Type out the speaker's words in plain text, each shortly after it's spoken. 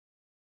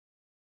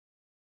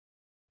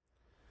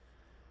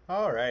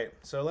All right,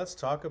 so let's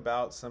talk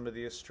about some of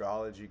the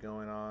astrology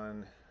going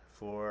on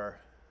for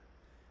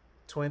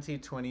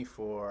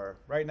 2024.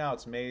 Right now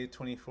it's May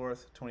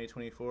 24th,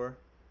 2024.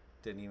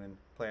 Didn't even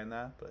plan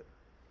that, but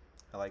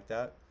I like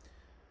that.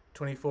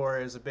 24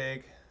 is a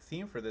big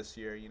theme for this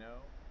year, you know?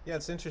 Yeah,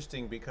 it's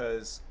interesting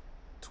because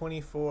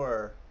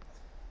 24,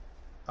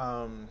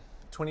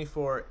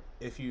 24,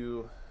 if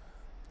you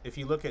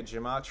look at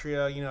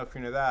gematria, you know, if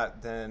you're into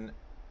that, then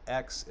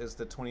X is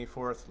the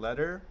 24th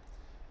letter.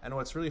 And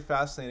what's really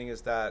fascinating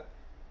is that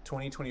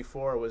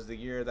 2024 was the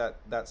year that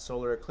that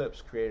solar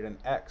eclipse created an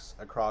X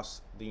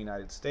across the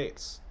United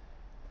States.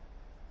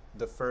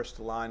 The first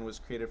line was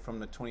created from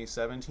the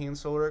 2017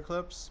 solar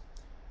eclipse,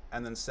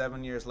 and then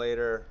 7 years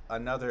later,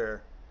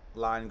 another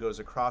line goes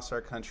across our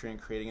country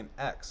and creating an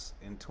X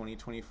in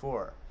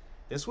 2024.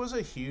 This was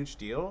a huge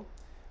deal.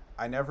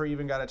 I never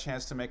even got a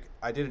chance to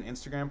I did an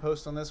Instagram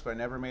post on this, but I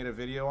never made a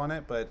video on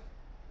it. But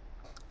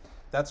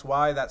that's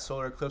why that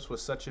solar eclipse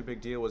was such a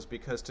big deal, was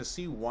because to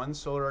see one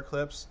solar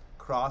eclipse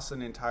cross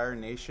an entire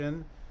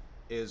nation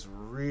is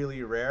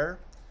really rare.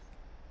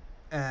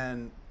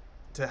 And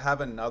to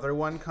have another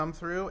one come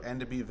through and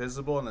to be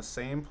visible in the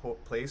same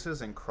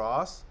places and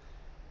cross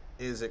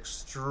is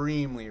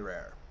extremely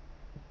rare.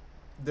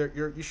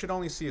 You should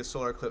only see a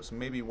solar eclipse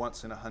maybe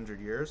once in 100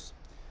 years.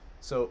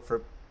 So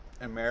for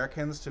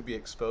Americans to be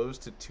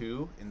exposed to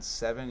two in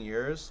 7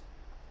 years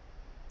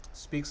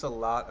speaks a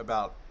lot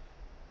about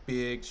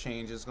big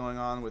changes going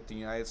on with the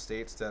United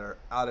States that are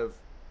out of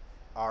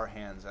our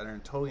hands, that are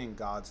totally in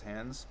God's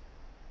hands.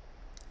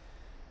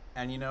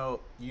 And you know,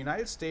 the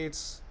United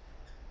States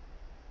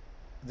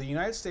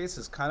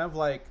is kind of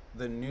like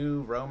the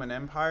new Roman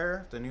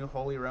Empire, the new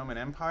Holy Roman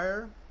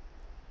Empire,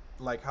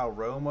 like how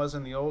Rome was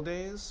in the old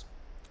days.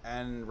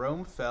 And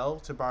Rome fell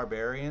to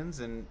barbarians,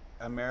 and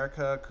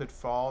America could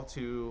fall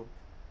to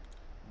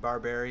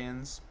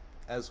barbarians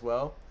as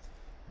well.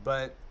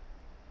 But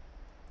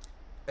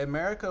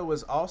America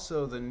was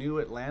also the new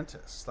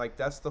Atlantis. Like,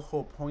 that's the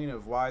whole point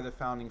of why the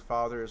founding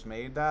fathers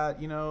made that,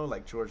 you know,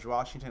 like George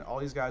Washington. All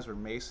these guys were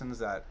Masons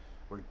that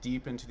were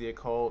deep into the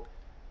occult,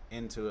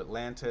 into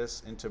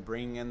Atlantis, into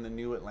bringing in the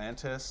new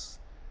Atlantis.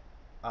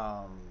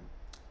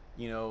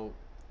 You know,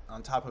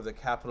 on top of the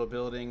Capitol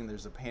building,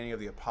 there's a painting of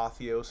the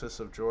apotheosis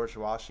of George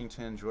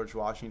Washington. George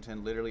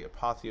Washington, literally,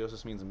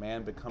 apotheosis means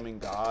man becoming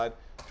God.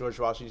 George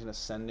Washington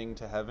ascending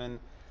to heaven.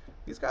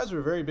 These guys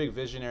were very big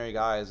visionary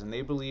guys, and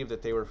they believed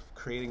that they were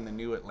creating the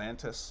new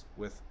Atlantis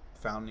with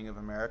founding of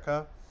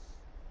America.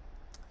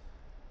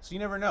 So you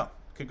never know.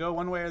 It could go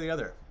one way or the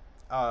other.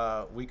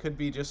 It could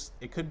be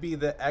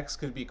the X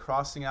could be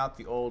crossing out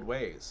the old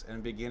ways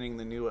and beginning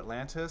the new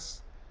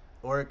Atlantis,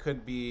 or it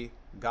could be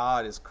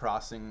God is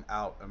crossing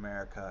out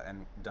America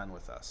and done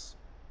with us.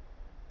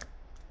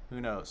 Who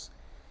knows?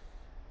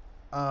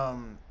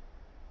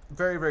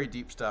 Very, very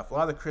deep stuff. A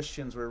lot of the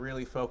Christians were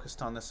really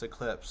focused on this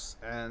eclipse,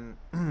 and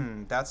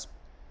that's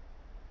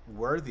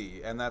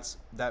worthy, and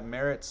that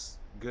merits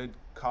good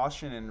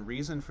caution and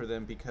reason for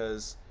them,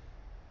 because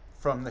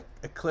from the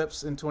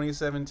eclipse in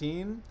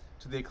 2017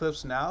 to the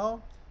eclipse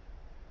now,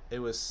 it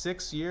was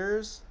 6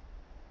 years,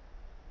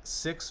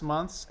 6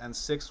 months, and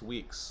 6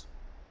 weeks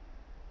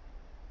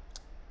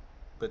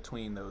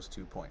between those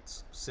 2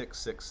 points.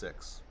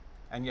 666.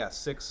 And yes,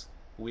 6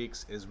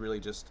 weeks is really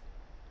just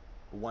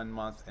 1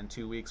 month and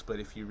 2 weeks, but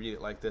if you read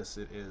it like this,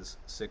 it is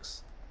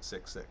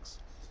 666.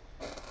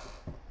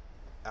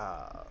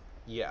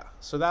 Yeah,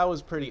 so that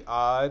was pretty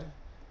odd.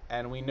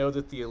 And we know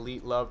that the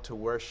elite love to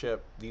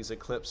worship these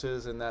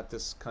eclipses, and that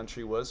this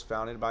country was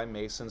founded by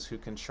Masons who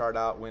can chart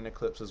out when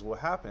eclipses will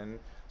happen.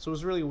 So it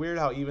was really weird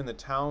how even the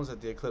towns that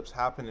the eclipse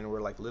happened in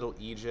were like Little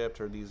Egypt,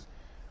 or these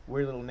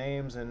weird little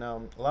names. And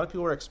a lot of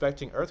people were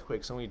expecting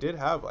earthquakes, and we did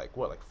have like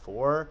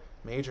 4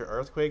 major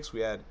earthquakes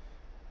we had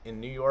in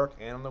New York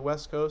and on the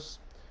West Coast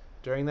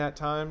during that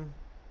time.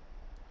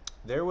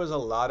 There was a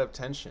lot of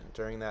tension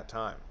during that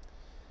time.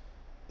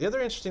 The other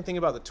interesting thing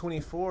about the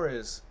 24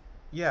 is,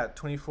 yeah,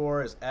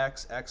 24 is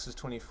X is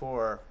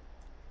 24,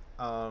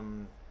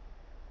 and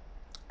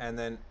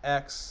then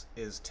X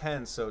is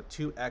 10, so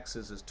 2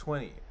 X's is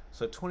 20.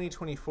 So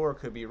 2024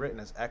 could be written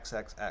as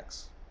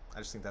XXX. I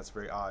just think that's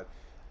very odd,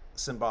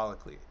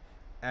 symbolically.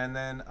 And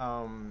then,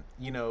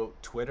 you know,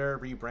 Twitter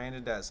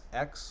rebranded as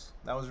X.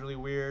 That was really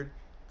weird.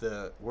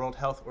 The World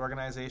Health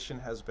Organization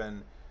has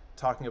been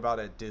talking about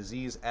a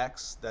disease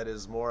X that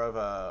is more of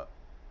a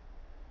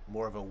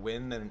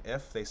when than an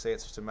if. They say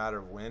it's just a matter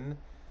of when.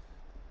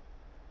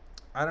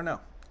 I don't know.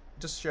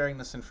 Just sharing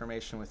this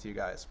information with you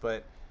guys.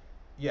 But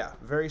yeah,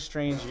 very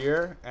strange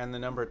year, and the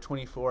number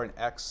 24 and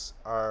X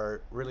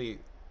are really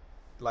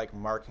like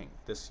marking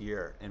this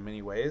year in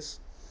many ways.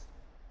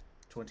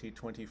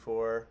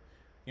 2024.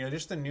 You know,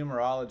 just the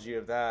numerology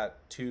of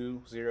that,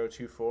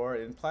 2024,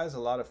 it implies a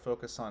lot of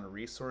focus on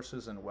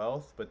resources and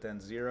wealth, but then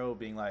 0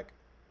 being like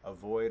a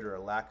void or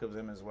a lack of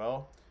them as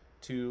well.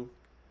 2,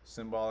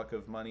 symbolic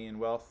of money and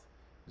wealth.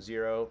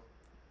 0,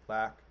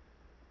 lack.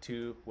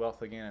 2,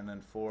 wealth again. And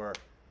then 4,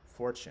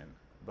 fortune,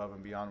 above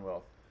and beyond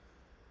wealth.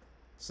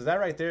 So that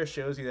right there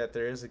shows you that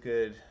there is a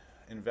good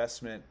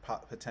investment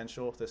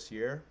potential this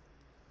year,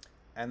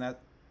 and that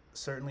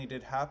certainly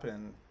did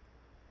happen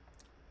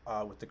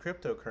with the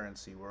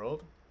cryptocurrency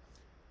world.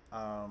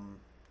 I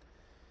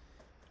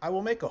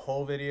will make a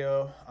whole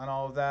video on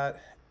all of that,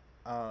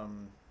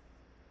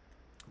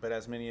 but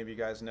as many of you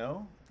guys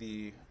know,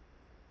 the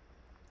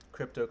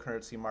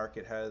cryptocurrency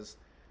market has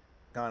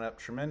gone up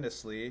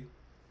tremendously,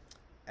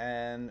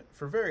 and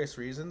for various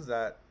reasons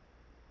that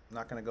I'm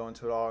not going to go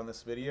into it all in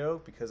this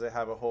video because I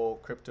have a whole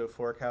crypto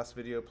forecast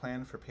video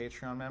planned for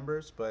Patreon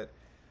members. But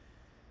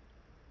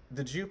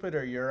the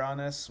Jupiter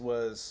Uranus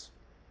was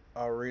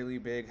a really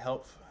big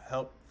help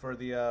for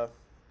the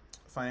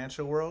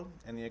financial world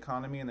and the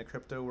economy and the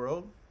crypto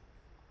world.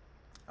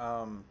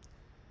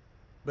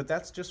 But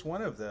that's just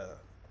one of the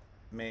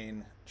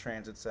main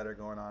transits that are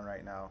going on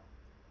right now.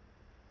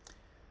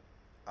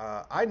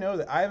 I know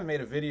that I haven't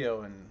made a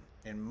video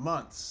in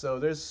months, so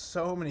there's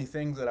so many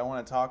things that I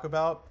want to talk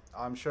about.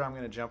 I'm sure I'm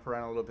going to jump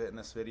around a little bit in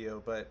this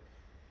video, but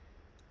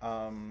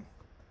and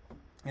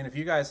if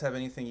you guys have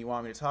anything you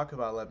want me to talk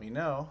about, let me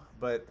know.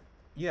 But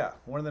yeah,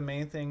 one of the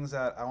main things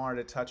that I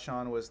wanted to touch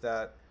on was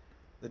that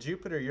the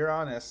Jupiter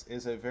Uranus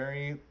is a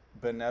very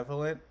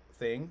benevolent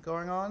thing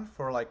going on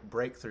for like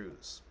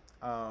breakthroughs,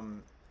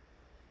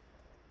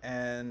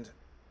 and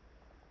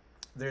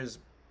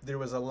there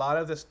was a lot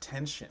of this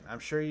tension. I'm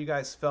sure you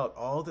guys felt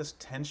all this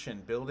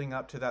tension building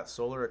up to that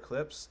solar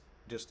eclipse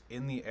just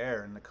in the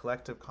air, in the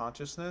collective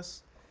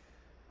consciousness.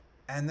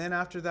 And then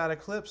after that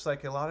eclipse,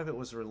 like a lot of it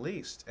was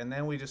released. And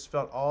then we just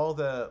felt all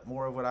the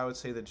more of what I would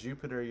say the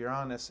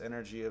Jupiter-Uranus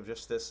energy of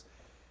just this,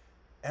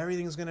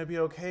 everything's going to be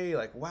okay.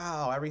 Like,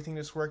 wow, everything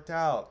just worked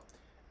out.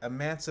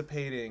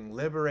 Emancipating,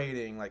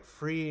 liberating, like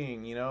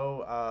freeing, you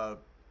know,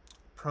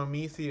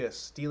 Prometheus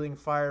stealing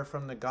fire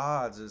from the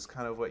gods is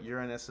kind of what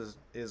Uranus's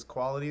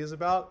quality is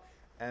about.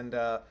 And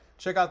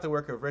check out the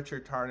work of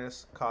Richard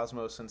Tarnas,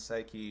 Cosmos, and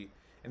Psyche.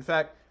 In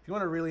fact, if you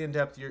want a really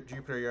in-depth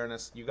Jupiter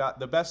Uranus, you got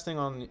the best thing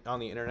on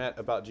the internet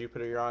about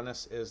Jupiter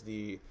Uranus is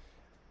the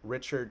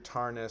Richard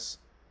Tarnas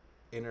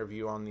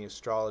interview on the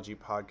Astrology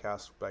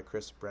podcast by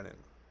Chris Brennan.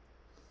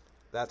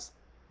 That's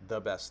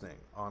the best thing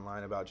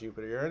online about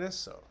Jupiter Uranus.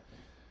 So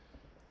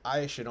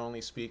I should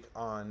only speak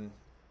on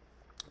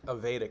a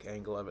Vedic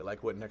angle of it,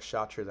 like what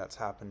nakshatra that's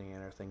happening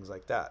in or things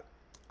like that,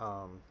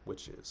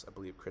 which is, I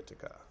believe,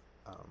 Kritika.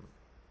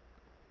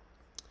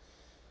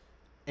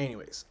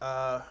 Anyways,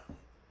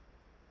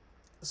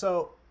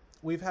 so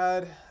we've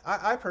had,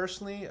 I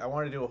personally, I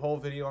wanted to do a whole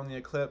video on the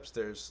eclipse.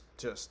 There's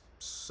just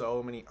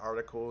so many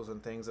articles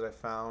and things that I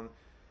found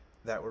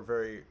that were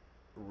very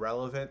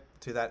relevant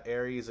to that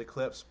Aries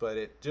eclipse, but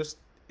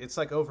it's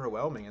like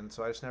overwhelming, and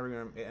so I just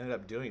never ended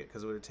up doing it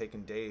because it would have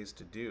taken days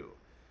to do.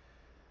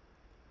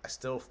 I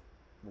still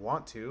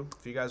want to.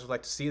 If you guys would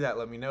like to see that,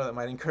 let me know. That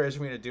might encourage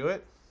me to do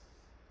it.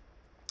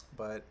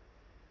 But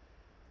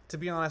to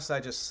be honest, I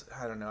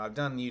don't know. I've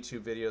done YouTube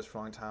videos for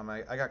a long time.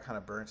 I got kind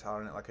of burnt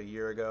out on it like a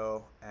year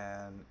ago,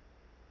 and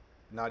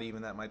not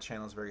even that my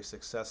channel is very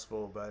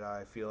successful, but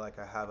I feel like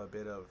I have a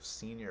bit of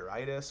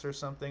senioritis or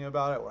something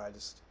about it where I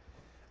just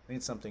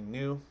need something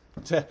new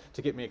to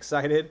get me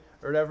excited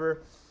or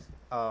whatever.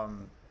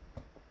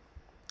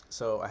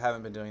 So I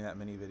haven't been doing that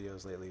many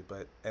videos lately,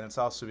 and it's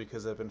also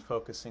because I've been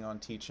focusing on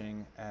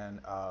teaching, and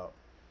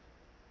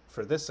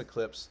for this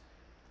eclipse,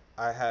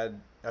 I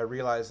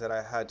realized that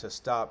I had to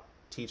stop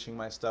teaching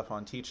my stuff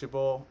on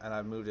Teachable, and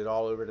I've moved it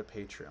all over to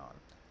Patreon.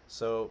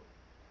 So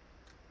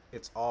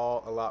it's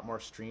all a lot more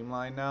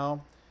streamlined now.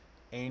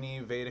 Any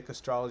Vedic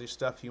astrology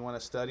stuff you want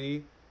to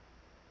study,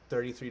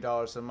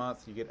 $33 a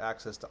month, you get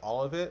access to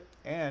all of it,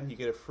 and you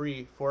get a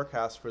free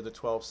forecast for the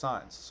 12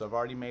 signs. So I've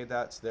already made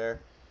that, it's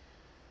there.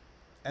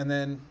 And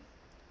then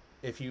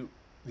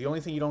the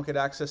only thing you don't get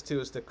access to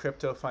is the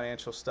crypto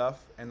financial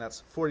stuff, and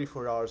that's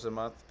 $44 a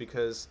month,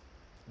 because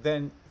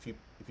then if you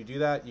do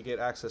that, you get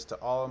access to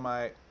all of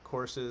my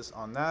courses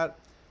on that,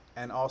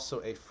 and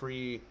also a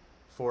free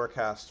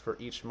forecast for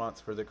each month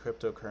for the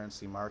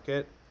cryptocurrency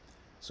market.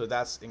 So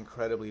that's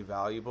incredibly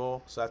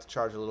valuable. So I have to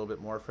charge a little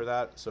bit more for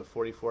that. So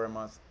 $44 a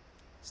month,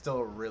 still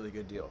a really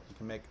good deal. You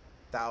can make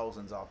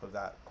thousands off of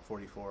that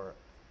 $44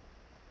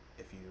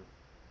 if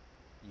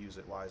you use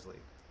it wisely.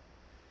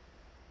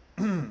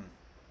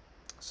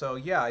 So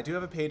yeah, I do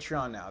have a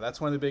Patreon now. That's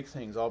one of the big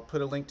things. I'll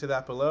put a link to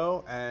that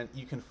below, and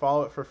you can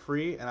follow it for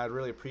free, and I'd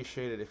really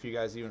appreciate it if you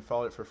guys even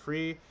followed it for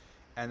free.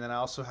 And then I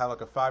also have like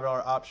a $5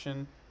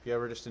 option. If you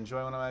ever just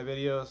enjoy one of my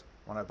videos,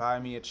 want to buy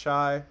me a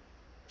chai or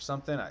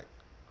something, I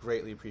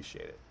greatly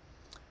appreciate it.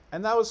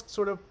 And that was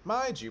sort of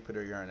my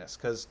Jupiter Uranus,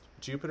 because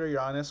Jupiter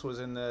Uranus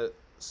was in the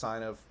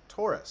sign of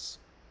Taurus,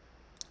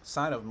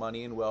 sign of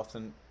money and wealth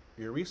and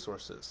your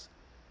resources.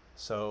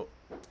 So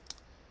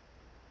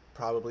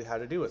probably had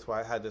to do with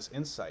why I had this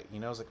insight. You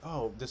know, I was like,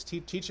 oh, this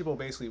Teachable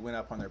basically went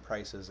up on their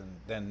prices, and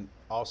then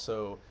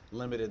also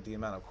limited the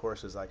amount of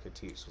courses I could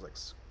teach. So I was like,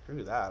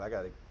 screw that, I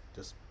got to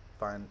just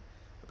find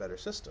a better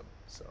system.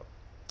 So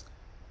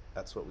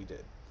that's what we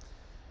did.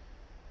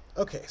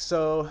 Okay,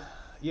 so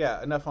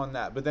yeah, enough on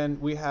that. But then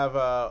we have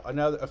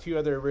a few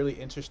other really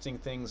interesting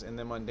things in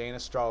the mundane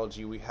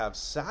astrology. We have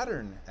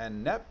Saturn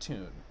and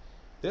Neptune.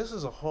 This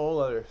is a whole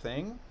other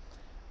thing.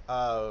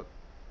 If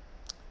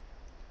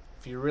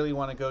you really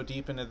want to go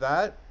deep into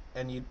that,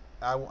 and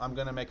I'm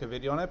going to make a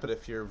video on it, but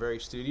if you're very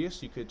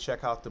studious, you could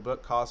check out the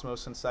book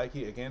Cosmos and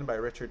Psyche, again by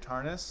Richard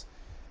Tarnas,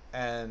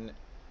 and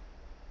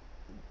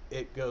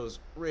it goes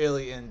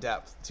really in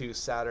depth to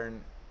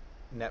Saturn,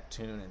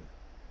 Neptune, and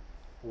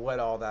what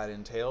all that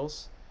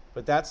entails.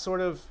 But that's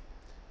sort of,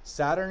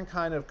 Saturn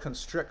kind of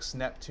constricts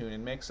Neptune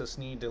and makes us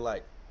need to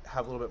like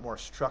have a little bit more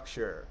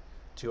structure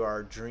to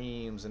our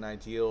dreams and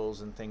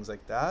ideals and things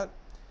like that.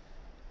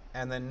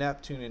 And then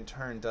Neptune in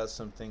turn does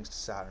some things to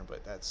Saturn,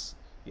 but that's,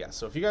 yeah.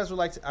 So if you guys would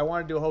like to, I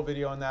want to do a whole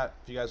video on that.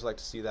 If you guys would like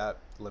to see that,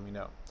 let me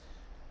know.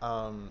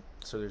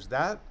 So there's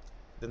that.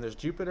 Then there's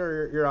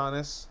Jupiter,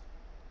 Uranus.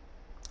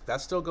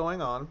 That's still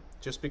going on.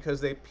 Just because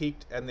they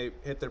peaked and they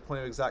hit their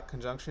point of exact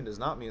conjunction does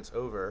not mean it's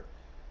over.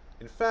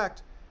 In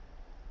fact,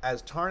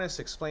 as Tarnas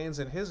explains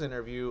in his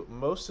interview,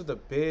 most of the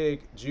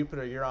big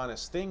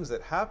Jupiter-Uranus things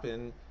that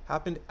happened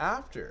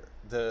after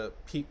the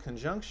peak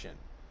conjunction.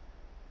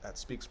 That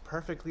speaks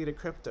perfectly to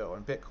crypto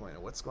and Bitcoin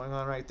and what's going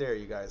on right there,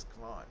 you guys.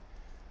 Come on.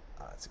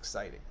 It's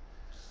exciting.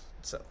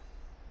 So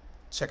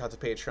check out the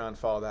Patreon,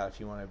 follow that if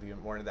you want to be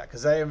more into that,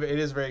 because it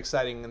is very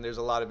exciting, and there's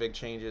a lot of big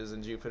changes,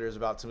 and Jupiter is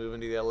about to move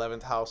into the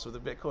 11th house of the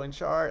Bitcoin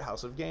chart,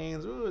 house of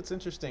gains. Ooh, it's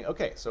interesting.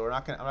 Okay, so I'm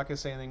not gonna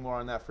say anything more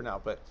on that for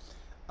now, but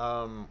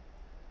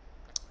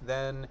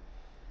then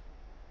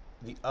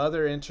the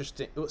other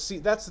interesting, see,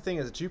 that's the thing,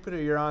 is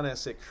Jupiter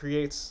Uranus, it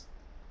creates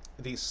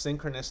these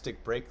synchronistic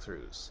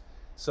breakthroughs.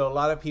 So a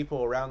lot of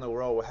people around the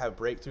world will have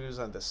breakthroughs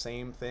on the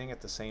same thing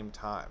at the same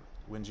time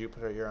when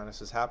Jupiter Uranus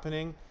is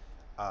happening.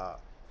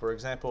 For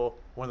example,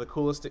 one of the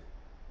coolest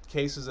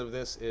cases of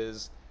this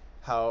is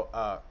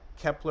how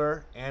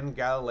Kepler and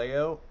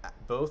Galileo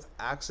both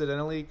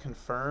accidentally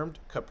confirmed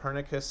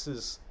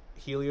Copernicus's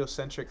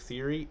heliocentric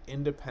theory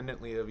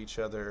independently of each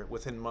other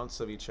within months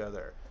of each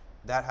other.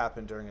 That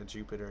happened during a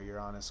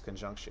Jupiter-Uranus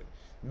conjunction.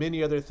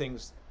 Many other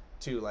things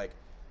too, like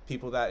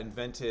people that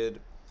invented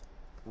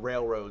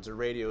railroads or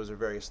radios or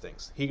various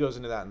things. He goes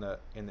into that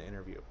in the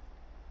interview.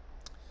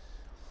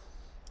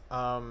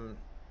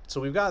 So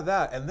we've got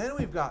that, and then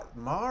we've got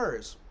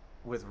Mars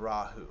with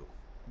Rahu.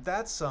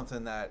 That's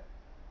something that,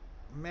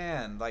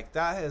 man, like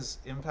that has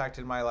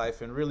impacted my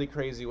life in really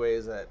crazy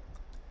ways that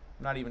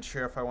I'm not even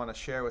sure if I want to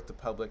share with the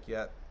public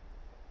yet.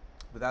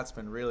 But that's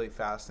been really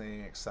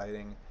fascinating,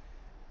 exciting.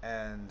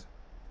 And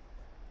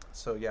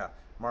so yeah,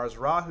 Mars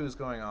Rahu is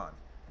going on.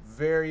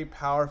 Very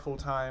powerful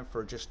time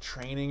for just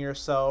training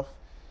yourself,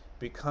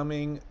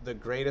 becoming the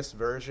greatest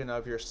version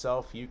of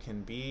yourself you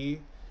can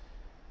be,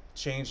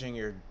 changing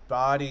your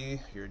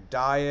body, your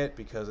diet,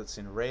 because it's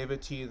in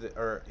Revati,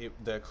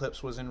 the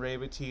eclipse was in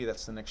Revati.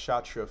 That's the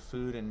nakshatra of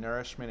food and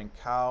nourishment and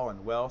cow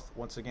and wealth.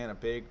 Once again, a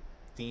big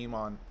theme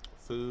on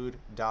food,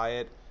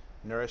 diet,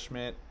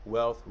 nourishment,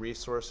 wealth,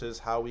 resources,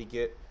 how we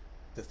get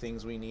the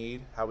things we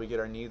need, how we get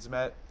our needs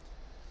met.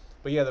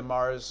 But yeah, the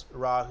Mars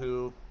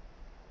Rahu,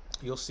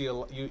 you'll see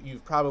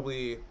you've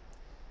probably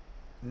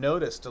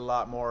noticed a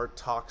lot more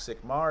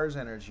toxic Mars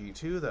energy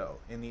too, though,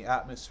 in the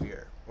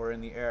atmosphere or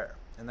in the air.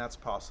 And that's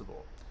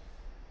possible.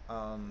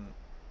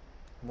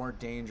 More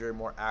danger,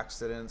 more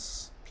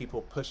accidents,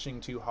 people pushing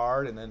too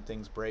hard and then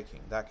things breaking.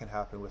 That can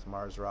happen with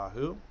Mars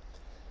Rahu.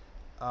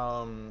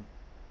 And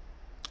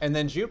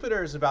then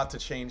Jupiter is about to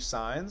change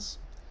signs.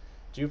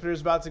 Jupiter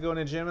is about to go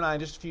into Gemini in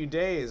just a few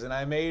days.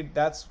 And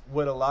that's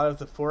what a lot of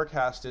the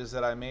forecast is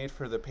that I made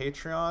for the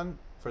Patreon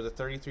for the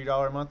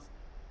 $33 a month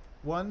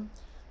one.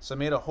 So I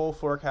made a whole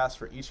forecast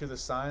for each of the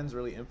signs,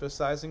 really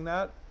emphasizing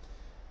that.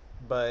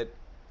 But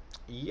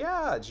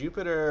yeah,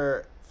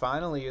 Jupiter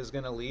finally is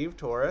going to leave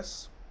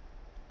Taurus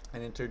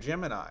and enter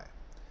Gemini.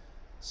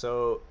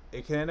 So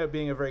it can end up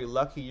being a very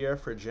lucky year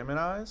for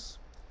Geminis.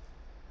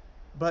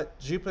 But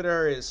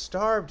Jupiter is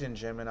starved in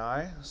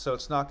Gemini, so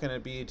it's not going to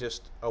be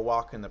just a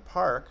walk in the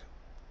park,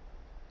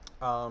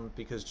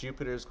 because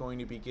Jupiter is going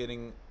to be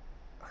getting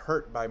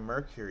hurt by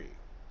Mercury.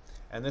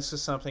 And this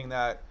is something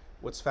that,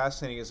 what's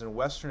fascinating is in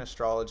Western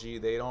astrology,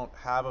 they don't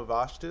have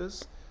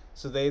Avashtas.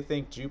 So they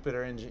think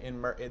Jupiter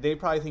they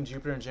probably think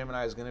Jupiter in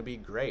Gemini is going to be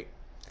great,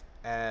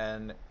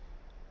 and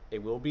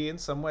it will be in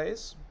some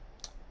ways.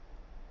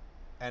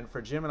 And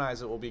for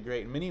Geminis, it will be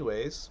great in many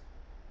ways.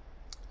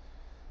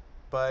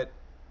 But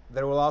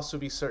there will also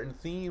be certain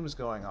themes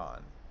going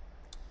on,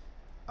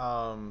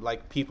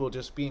 like people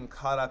just being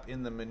caught up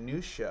in the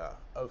minutia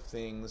of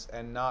things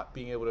and not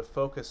being able to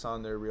focus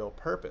on their real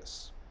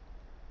purpose,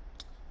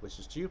 which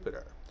is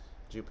Jupiter.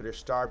 Jupiter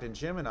starved in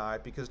Gemini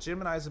because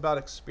Gemini is about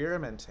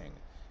experimenting,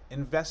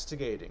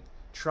 investigating,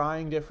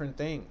 trying different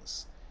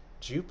things.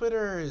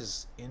 Jupiter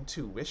is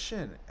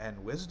intuition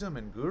and wisdom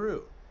and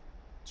guru.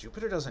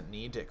 Jupiter doesn't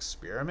need to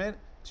experiment.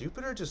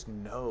 Jupiter just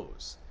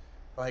knows.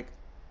 Like,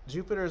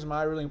 Jupiter is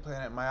my ruling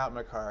planet, my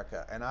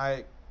Atmakaraka, and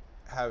I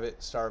have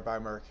it starved by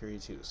Mercury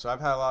too. So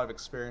I've had a lot of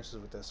experiences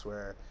with this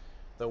where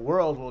the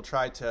world will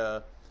try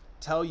to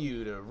tell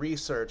you to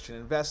research and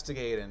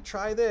investigate and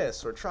try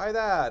this or try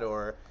that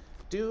or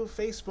do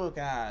Facebook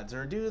ads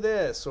or do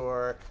this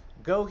or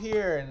go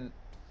here. And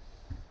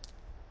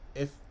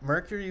if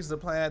Mercury's the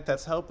planet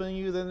that's helping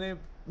you, then it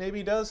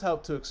maybe does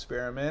help to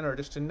experiment or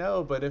just to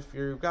know. But if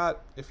you got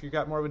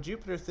more of a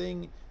Jupiter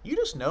thing, you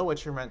just know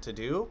what you're meant to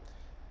do.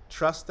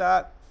 Trust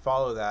that,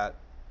 follow that,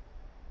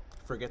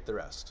 forget the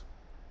rest.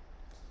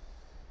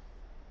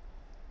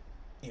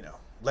 You know,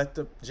 let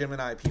the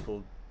Gemini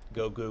people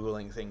go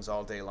Googling things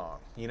all day long.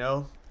 You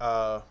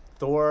know,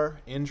 Thor,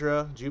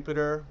 Indra,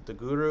 Jupiter, the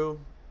Guru.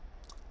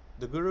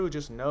 The Guru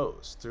just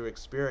knows through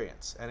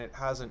experience, and it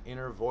has an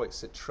inner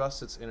voice. It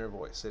trusts its inner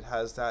voice. It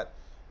has that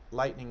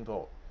lightning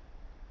bolt,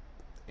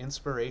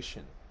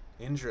 inspiration.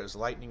 Indra's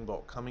lightning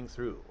bolt coming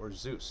through, or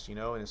Zeus, you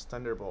know, in his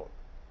thunderbolt.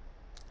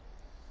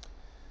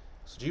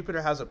 So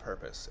Jupiter has a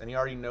purpose, and he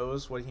already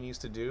knows what he needs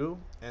to do,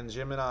 and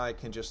Gemini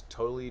can just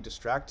totally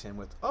distract him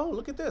with, oh,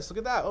 look at this, look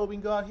at that, oh, we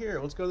can go out here,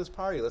 let's go to this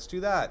party, let's do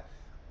that.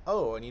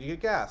 Oh, I need to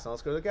get gas, now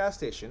let's go to the gas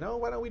station. Oh,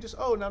 why don't we just,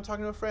 oh, now I'm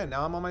talking to a friend,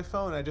 now I'm on my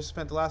phone, I just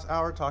spent the last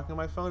hour talking on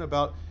my phone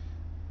about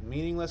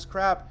meaningless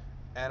crap,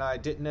 and I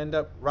didn't end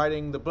up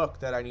writing the book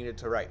that I needed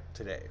to write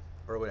today,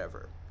 or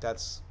whatever.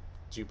 That's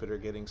Jupiter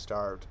getting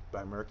starved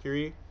by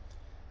Mercury.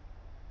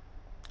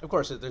 Of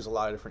course, there's a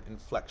lot of different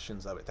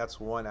inflections of it. That's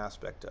one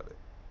aspect of it.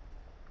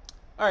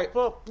 All right,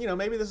 well, you know,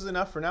 maybe this is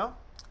enough for now.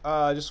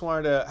 I just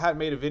wanted to, hadn't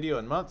made a video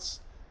in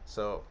months,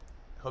 so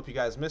hope you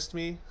guys missed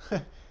me.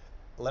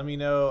 Let me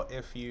know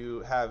if you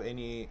have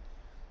any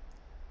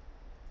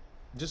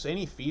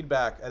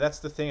feedback. That's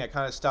the thing, I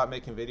kind of stopped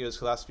making videos because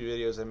the last few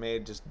videos I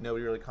made, just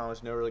nobody really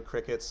comments, no really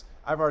crickets.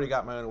 I've already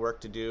got my own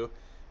work to do.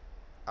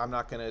 I'm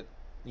not going to,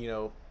 you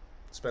know,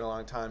 spend a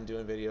long time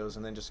doing videos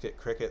and then just get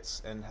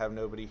crickets and have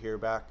nobody hear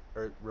back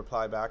or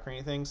reply back or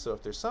anything. So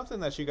if there's something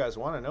that you guys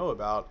want to know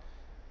about,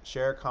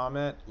 share,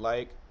 comment,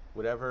 like,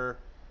 whatever,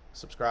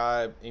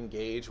 subscribe,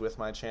 engage with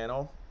my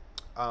channel,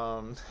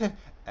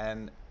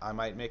 and I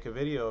might make a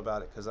video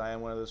about it, because I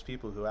am one of those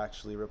people who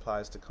actually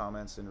replies to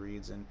comments and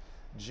reads and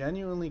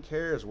genuinely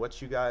cares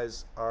what you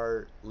guys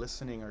are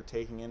listening or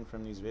taking in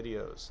from these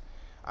videos.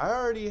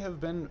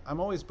 I'm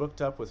always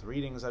booked up with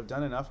readings. I've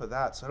done enough of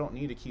that, so I don't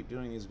need to keep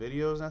doing these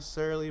videos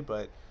necessarily,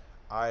 but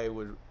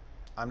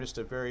I'm just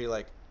a very,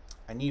 like,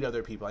 I need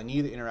other people. I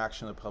need the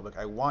interaction of the public.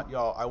 I want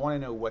to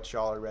know what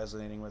y'all are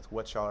resonating with,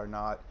 what y'all are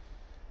not,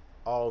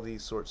 all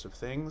these sorts of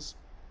things.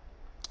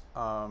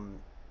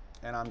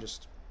 And I'm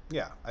just,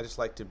 yeah, I just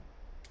like to,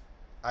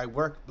 I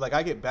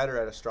get better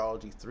at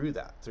astrology through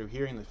that, through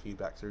hearing the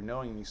feedback, through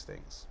knowing these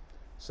things.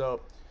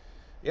 So,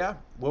 yeah,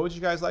 what would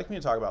you guys like me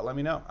to talk about? Let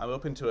me know. I'm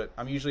open to it.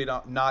 I'm usually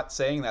not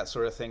saying that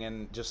sort of thing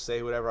and just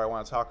say whatever I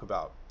want to talk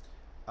about.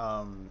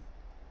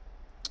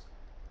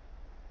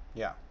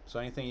 Yeah, so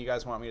anything you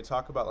guys want me to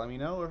talk about, let me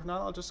know. Or if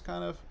not, I'll just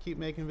kind of keep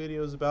making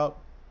videos about,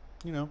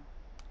 you know,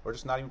 or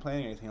just not even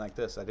planning anything like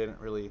this. I didn't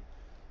really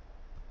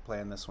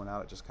plan this one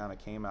out. It just kind of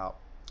came out.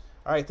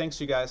 All right,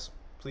 thanks you guys.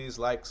 Please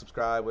like,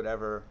 subscribe,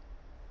 whatever.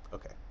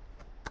 Okay.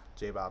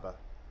 Jai Baba.